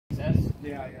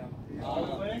Yeah,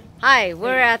 yeah. Hi,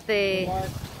 we're at the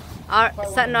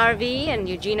Sutton RV in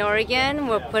Eugene, Oregon.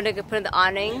 We're putting the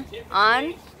awning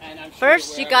on.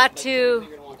 First, you got to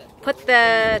put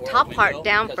the top part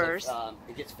down first, so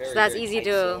that's easy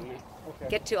to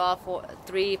get to all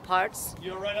three parts.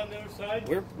 You're right on the other side.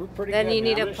 We're pretty Then good you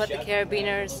need now. to put the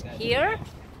carabiners here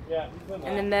Yeah,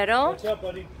 in the middle, what's up,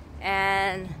 buddy?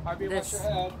 and this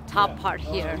top part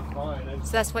here. Fine.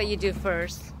 So that's what you do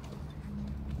first.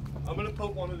 I'm gonna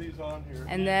put one of these on here.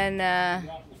 And then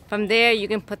from there you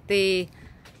can put the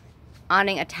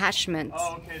awning attachments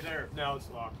Oh, okay, there. Now it's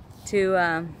locked.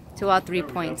 to all 3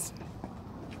 points.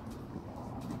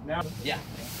 Now, Yeah.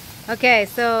 Okay,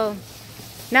 so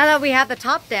now that we have the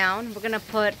top down, we're gonna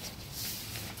put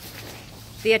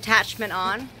the attachment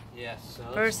on. Yes. So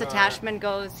First attachment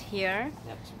goes here.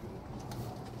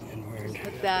 And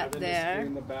Put that there.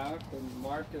 In the back, and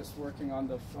Mark is working on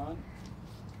the front.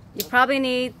 You probably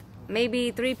need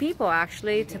maybe 3 people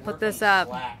actually to put this up.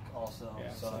 Slack also.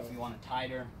 Yeah, so if you want it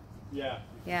tighter. yeah.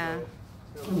 Yeah.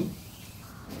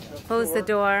 Close the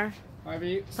door.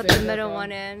 Harvey, Put the middle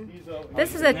one in. He's over.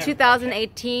 This is a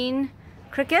 2018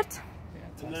 Cricket.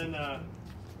 And then, Go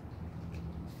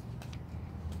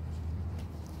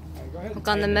ahead and Hook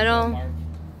on the tighten it, middle. Mark.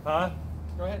 huh?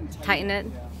 Go ahead and Tighten it.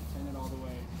 Yeah, tighten it all the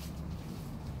way.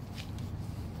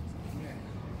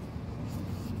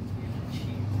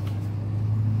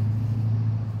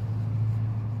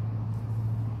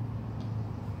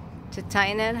 To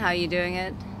tighten it, how are you doing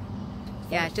it?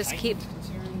 Yeah, just keep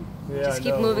Yeah, just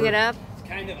keep moving it up. It's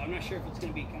kind of. I'm not sure if it's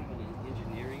going to be kind of an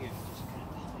engineering or just kind of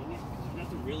holding it because there's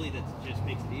nothing really that just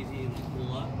makes it easy and like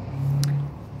pull up.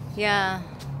 Yeah,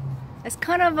 it's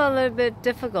kind of a little bit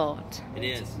difficult. It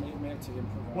is. May have to improve.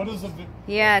 What is the,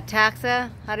 Yeah, taxa,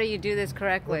 how do you do this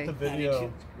correctly? the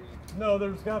video? No,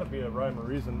 there's got to be a rhyme or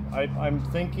reason. I'm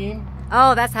thinking.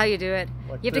 Oh, that's how you do it.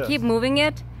 Like You have to this. keep moving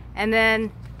it and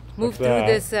then move Like through that.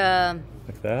 this.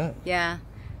 Like that? Yeah,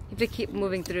 you have to keep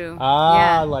moving through. Ah,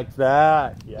 yeah. like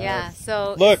that. Yes. Yeah.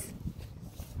 So Look. it's-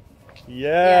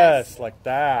 Yes, Yes. like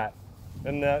that.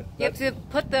 And that. you have to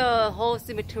put the holes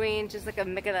in between, just like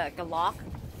make it like a lock.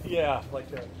 Yeah,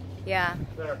 like that. Yeah.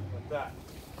 There, like that.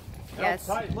 Now Yes. it's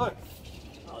tight. Look.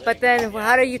 But then,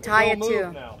 how do you tie it It'll move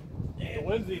to? now. The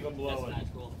wind's even That's blowing.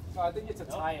 not cool. No, I think it's a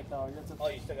tie it though. You have to, Oh,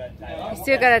 you still got to tie Yeah. it. You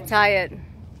still gotta tie it.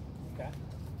 Okay.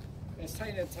 it's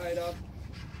tighten it tied up.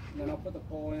 And then I'll put the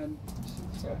pole in.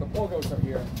 So the pole goes up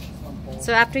here. One pole.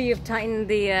 So after you've tightened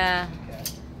the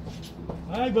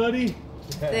Hi, buddy.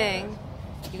 thing,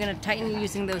 you're gonna tighten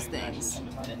using those things.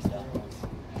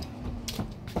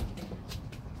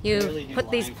 You put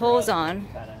these poles on.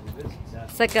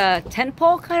 It's like a tent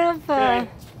pole kind of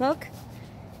look.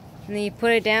 And then you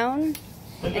put it down.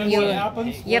 And And then you- what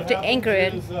happens? you have what to happens anchor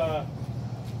it. Is,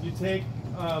 you take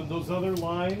those other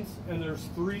lines, and there's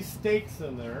 3 stakes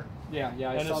in there. Yeah,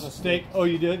 yeah, I And saw a the stake. Oh,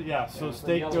 you did? Yeah. So Yeah,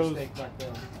 stake yellow goes. stake back there.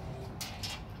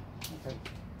 Okay.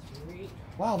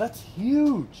 Wow, that's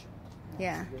huge.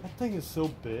 Yeah. That thing is so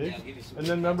big. Yeah, I'll give you some And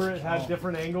then remember, it had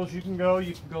different angles you can go.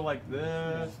 You can go like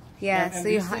this. Yeah. And So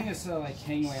you this thing is like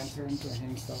hang lanterns or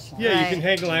hang stuff on. Yeah, you Right. can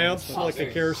hang lamps like a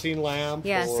kerosene lamp.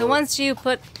 yeah. or- So once you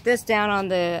put this down on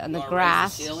the You wanna raise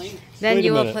grass, the ceiling? then Wait a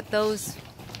you will minute. put those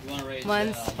You want to raise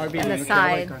ones Harvey, on the okay,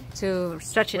 side like on- to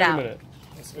stretch it Wait a out. minute.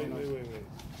 What's Wait, going on? wait.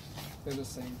 They're the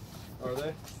same. Are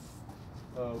they?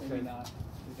 Oh, okay. Maybe not.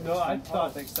 No, I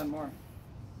thought- they extend more.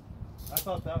 I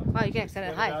thought that. Oh, you can extend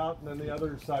it went high. out, and then the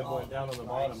other side went down on the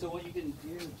Right, bottom. so what you can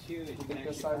do too is you can Get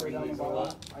this actually side way down the raise a bottom.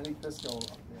 lot. I think this go up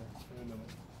there. Wait a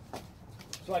minute.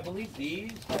 So I believe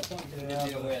these have something to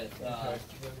do with Okay.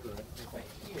 right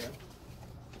here.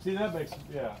 See, that makes,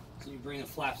 yeah. So you bring the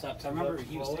flaps up. So I remember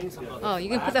he was saying something about Oh, the you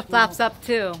can put the flaps. flaps up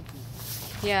too.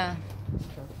 Yeah.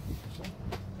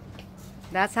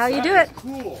 That's how you do That it. is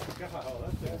cool. God,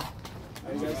 that's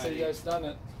You guys say you guys done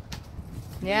it.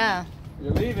 Yeah.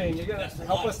 You're leaving. You're gonna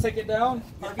help us take it down?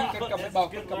 That's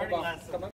good learning lesson. Come on.